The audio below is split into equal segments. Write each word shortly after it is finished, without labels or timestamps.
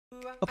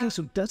Okay,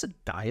 so does a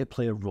diet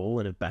play a role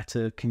in a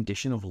better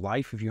condition of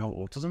life if you have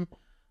autism?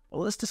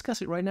 Well, let's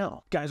discuss it right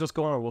now. Guys, what's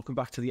going on? Welcome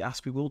back to the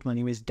Aspie World. My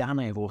name is Dan.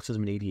 I have autism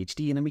and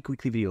ADHD, and I make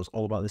weekly videos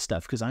all about this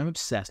stuff because I'm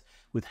obsessed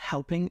with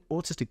helping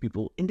autistic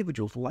people,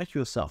 individuals like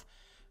yourself,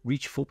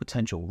 reach full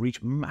potential,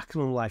 reach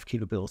maximum life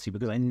capability,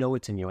 because I know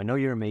it's in you. I know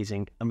you're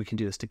amazing, and we can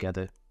do this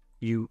together.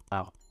 You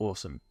are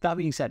awesome. That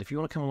being said, if you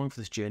want to come along for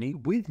this journey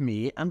with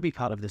me and be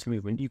part of this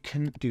movement, you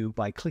can do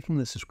by clicking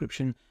the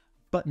subscription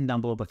button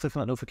down below, by clicking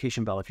that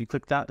notification bell. If you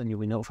click that, then you'll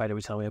be notified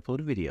every time I upload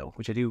a video,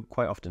 which I do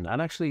quite often.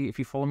 And actually, if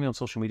you follow me on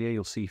social media,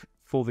 you'll see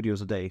 4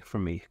 videos a day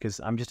from me, because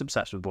I'm just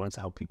obsessed with wanting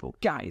to help people.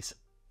 Guys,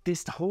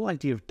 this whole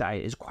idea of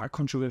diet is quite a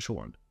controversial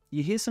one.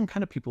 You hear some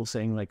kind of people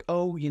saying like,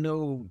 oh, you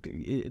know,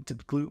 the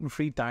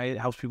gluten-free diet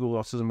helps people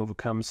with autism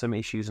overcome some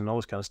issues and all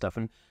this kind of stuff.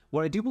 And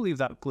what I do believe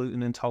that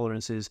gluten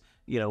intolerance is,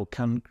 you know,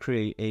 can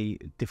create a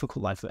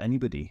difficult life for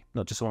anybody,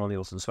 not just someone on the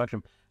autism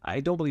spectrum. I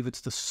don't believe it's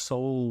the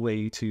sole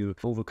way to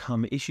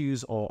overcome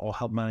issues or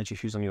help manage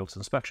issues on the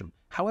autism spectrum.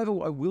 However,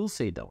 what I will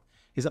say though,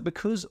 is that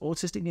because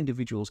autistic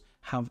individuals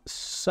have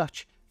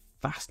such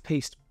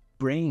fast-paced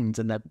brains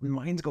and their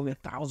minds going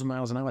 1,000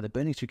 miles an hour, they're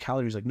burning through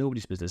calories like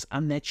nobody's business,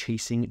 and they're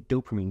chasing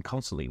dopamine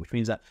constantly, which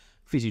means that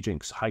fizzy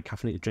drinks, high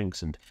caffeinated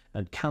drinks, and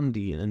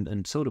candy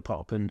and soda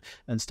pop and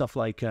stuff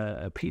like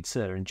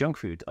pizza and junk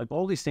food, like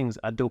all these things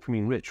are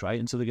dopamine rich, right?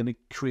 And so they're going to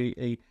create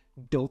a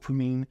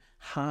dopamine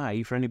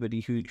high for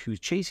anybody who's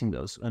chasing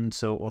those, and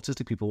so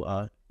autistic people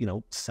are, you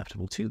know,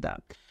 susceptible to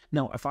that.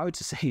 Now, if I were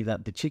to say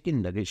that the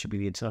chicken nugget should be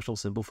the international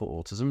symbol for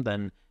autism,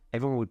 then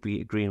everyone would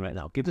be agreeing right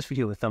now. Give this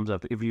video a thumbs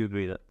up if you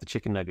agree that the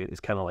chicken nugget is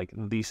kind of like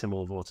the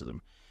symbol of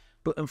autism.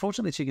 But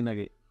unfortunately, chicken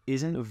nugget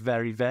isn't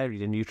very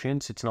varied in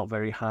nutrients. It's not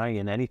very high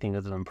in anything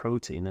other than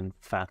protein and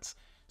fats.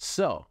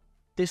 So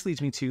this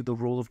leads me to the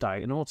role of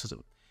diet in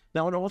autism.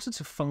 Now, in order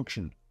to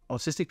function,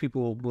 autistic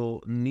people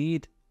will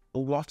need a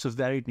lot of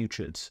varied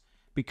nutrients,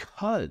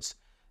 because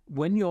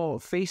when you're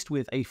faced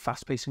with a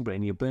fast-pacing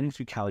brain, you're burning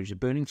through calories, you're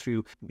burning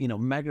through, you know,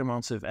 mega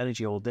amounts of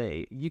energy all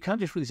day, you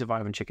can't just really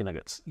survive on chicken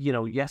nuggets. You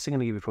know, yes, they're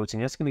going to give you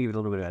protein, yes, they're going to give you a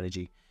little bit of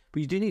energy,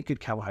 but you do need good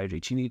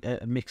carbohydrates. You need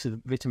a mix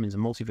of vitamins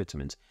and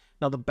multivitamins.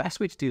 Now, the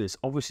best way to do this,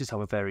 obviously, is to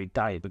have a varied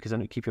diet, because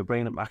then it keep your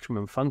brain at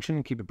maximum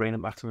function, keep your brain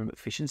at maximum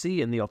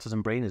efficiency, and the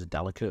autism brain is a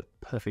delicate,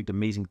 perfect,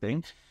 amazing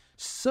thing.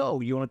 So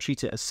you want to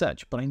treat it as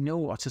such. But I know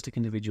autistic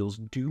individuals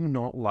do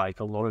not like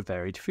a lot of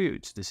varied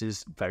foods. This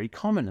is very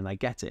common, and I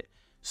get it.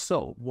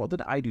 So what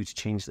did I do to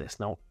change this?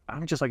 Now,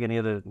 I'm just like any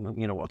other,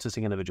 you know,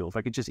 autistic individual. If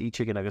I could just eat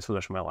chicken nuggets for the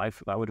rest of my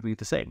life, that would be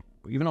the same.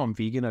 Even though I'm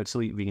vegan, I'd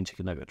still eat vegan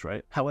chicken nuggets,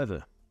 right?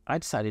 However, I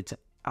decided to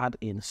add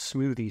in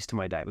smoothies to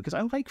my diet, because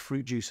I like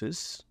fruit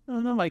juices. I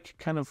like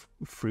kind of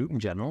fruit in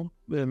general.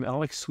 I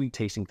like sweet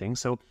tasting things.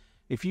 So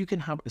if you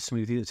can have a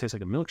smoothie that tastes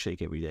like a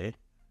milkshake every day,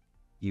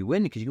 you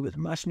win, because you can get as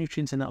much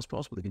nutrients in that as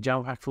possible. They can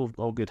jam packed full of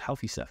all good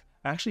healthy stuff.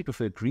 I actually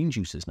prefer green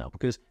juices now,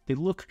 because they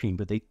look green,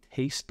 but they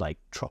taste like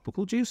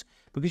tropical juice,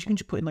 because you can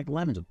just put in like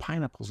lemons and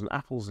pineapples and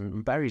apples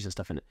and berries and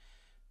stuff in it.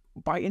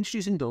 By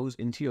introducing those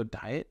into your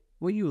diet,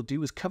 what you will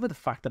do is cover the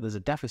fact that there's a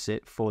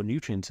deficit for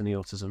nutrients in the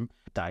autism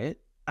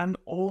diet, and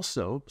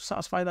also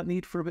satisfy that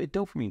need for a bit of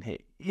dopamine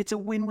hit. It's a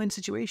win-win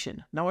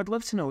situation. Now, I'd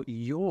love to know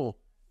your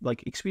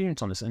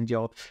experience on this and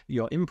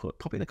your input.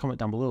 Pop it in a comment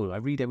down below. I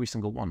read every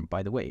single one,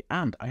 by the way.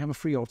 And I have a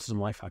free Autism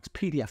Life Hacks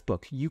PDF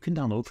book you can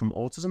download from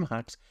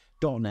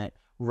autismhacks.net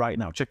right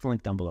now. Check the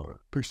link down below.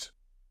 Peace.